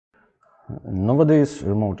Nowadays,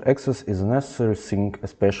 remote access is a necessary thing,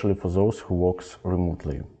 especially for those who work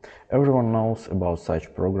remotely. Everyone knows about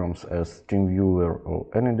such programs as TeamViewer or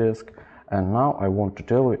AnyDesk, and now I want to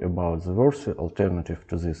tell you about the worthy alternative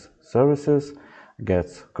to these services,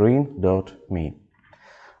 GetScreen.me.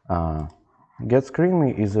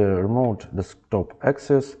 GetScreen.me is a remote desktop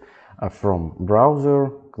access from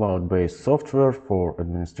browser, cloud-based software for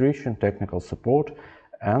administration, technical support,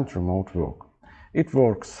 and remote work. It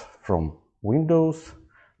works from Windows,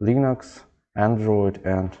 Linux, Android,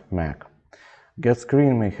 and Mac.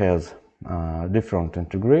 GetScreen.me has different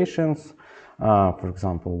integrations, for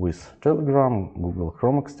example, with Telegram, Google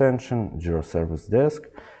Chrome extension, Jira Service Desk,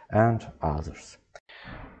 and others.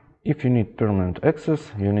 If you need permanent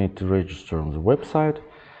access, you need to register on the website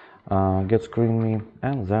GetScreen.me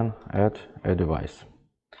and then add a device.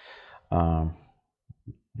 Then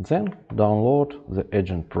download the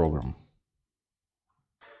agent program.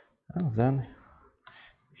 And then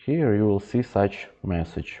here you will see such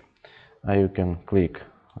message. You can click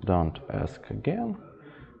Don't ask again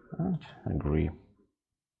and agree.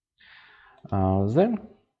 Then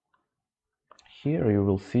here you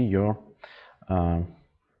will see your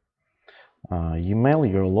email,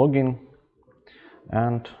 your login,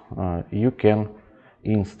 and you can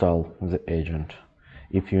install the agent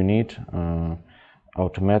if you need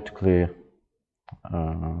automatically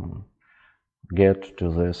get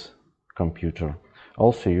to this computer.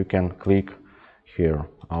 Also, you can click here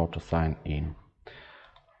auto sign in.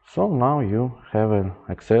 So now you have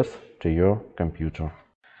access to your computer.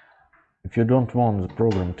 If you don't want the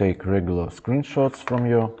program to take regular screenshots from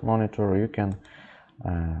your monitor, you can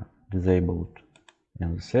disable it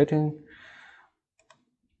in the setting,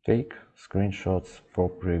 take screenshots for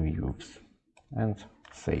previews, and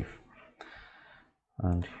save.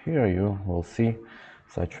 And here you will see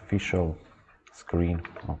such official screen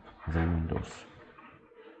of the Windows.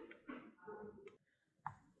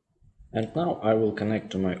 And now I will connect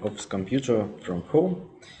to my office computer from home,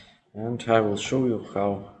 and I will show you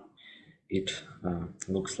how it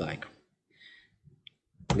looks like.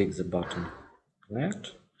 Click the button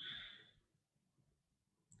Connect,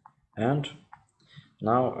 and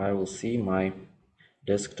now I will see my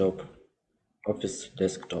desktop, office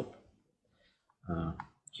desktop.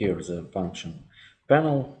 Here is the function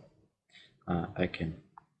panel. I can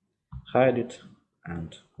hide it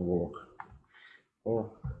and work,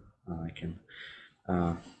 or I can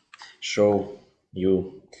show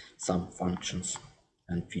you some functions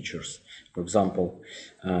and features. For example,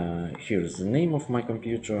 here's the name of my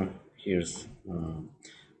computer, here's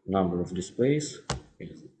number of displays,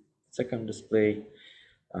 here's the second display.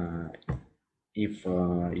 If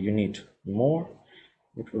you need more,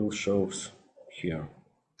 it will show here.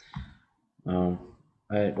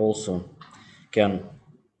 I also can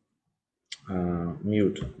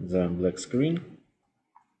mute the black screen,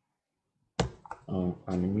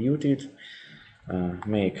 unmute it,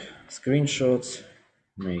 make screenshots,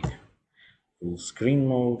 make full screen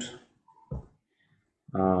mode,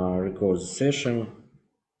 record the session,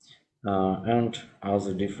 and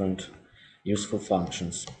other different useful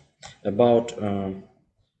functions. About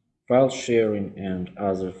file sharing and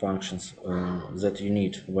other functions that you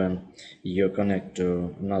need when you connect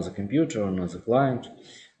to another computer or another client,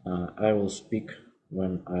 I will speak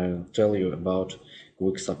when I'll tell you about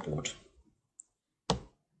quick support.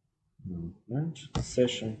 And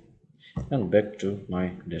session, and back to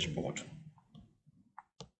my dashboard.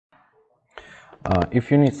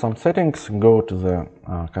 If you need some settings, go to the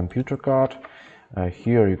computer card.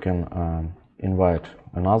 Here you can invite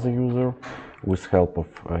another user with help of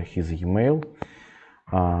his email.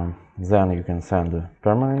 Then you can send a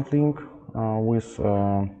permanent link with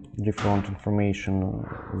different information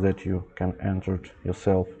that you can enter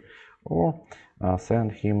yourself, or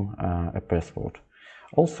send him a password.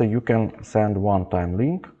 Also, you can send one-time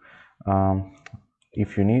link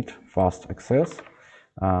if you need fast access.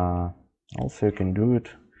 Also, you can do it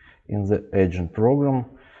in the agent program.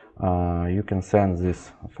 You can send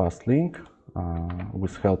this fast link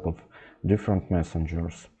with help of different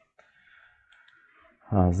messengers.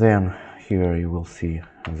 Then here you will see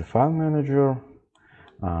the file manager,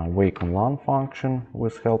 wake on LAN function.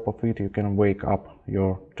 With help of it, you can wake up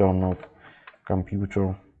your turn off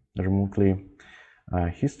computer remotely,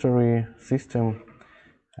 history, system,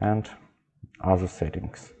 and other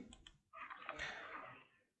settings.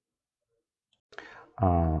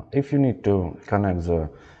 If you need to connect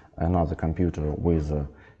another computer with the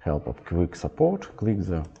help of quick support, click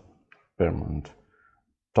the permanent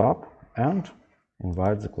tab and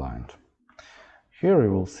invite the client. Here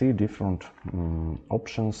you will see different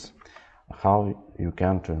options how you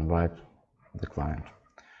can invite the client.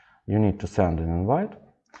 You need to send an invite.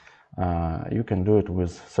 You can do it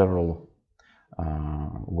with several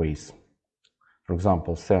ways. For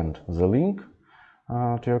example, send the link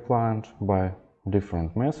to your client by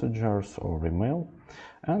different messengers or email.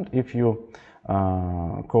 And if you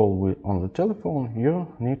call on the telephone, you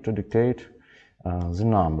need to dictate the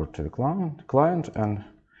number to the client, and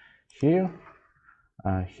here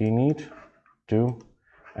he needs to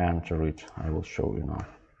enter it. I will show you now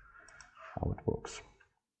how it works.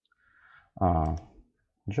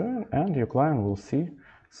 Join, and your client will see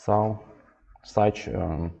such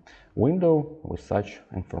window with such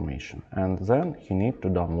information, and then he needs to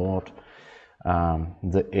download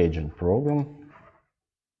the agent program.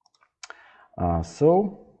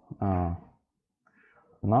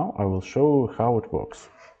 Now I will show you how it works.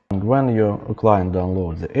 And when your client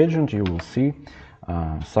downloads the agent, you will see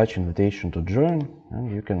such invitation to join,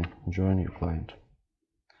 and you can join your client.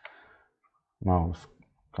 Now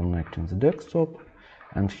connecting the desktop,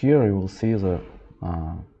 and here you will see the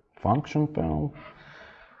function panel.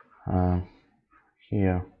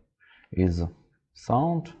 Here is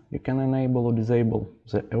sound. You can enable or disable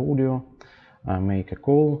the audio, make a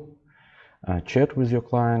call, chat with your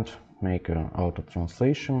client, make an auto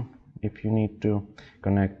translation if you need to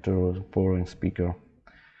connect to a foreign speaker,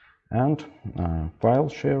 and file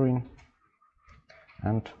sharing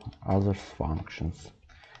and other functions.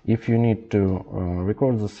 If you need to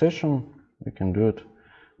record the session, you can do it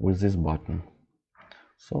with this button.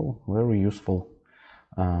 So very useful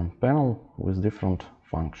panel with different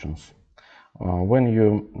functions. When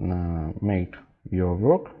you make your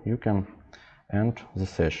work, you can end the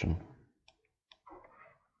session.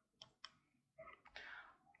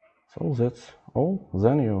 So that's all.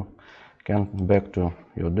 Then you can back to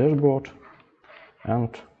your dashboard and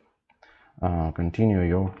continue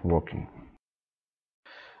your working.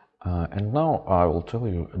 And now I will tell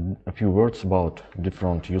you a few words about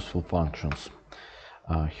different useful functions.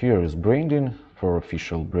 Here is branding, for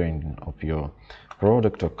official branding of your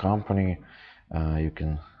product or company. You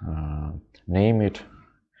can name it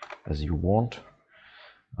as you want.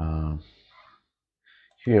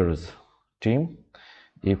 Here is team.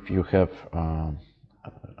 If you have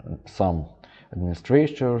some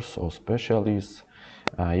administrators or specialists,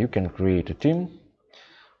 you can create a team,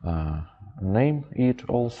 name it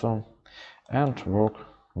also, and work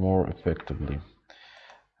more effectively.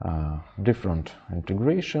 Different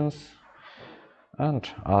integrations and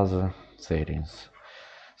other settings.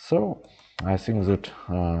 So I think that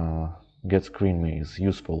GetScreenMe is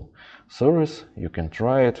useful service. You can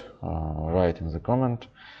try it, write in the comment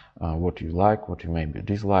what you like, what you maybe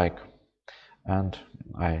dislike, and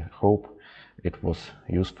I hope it was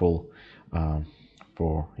useful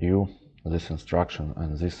for you, this instruction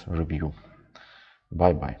and this review.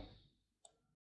 Bye bye.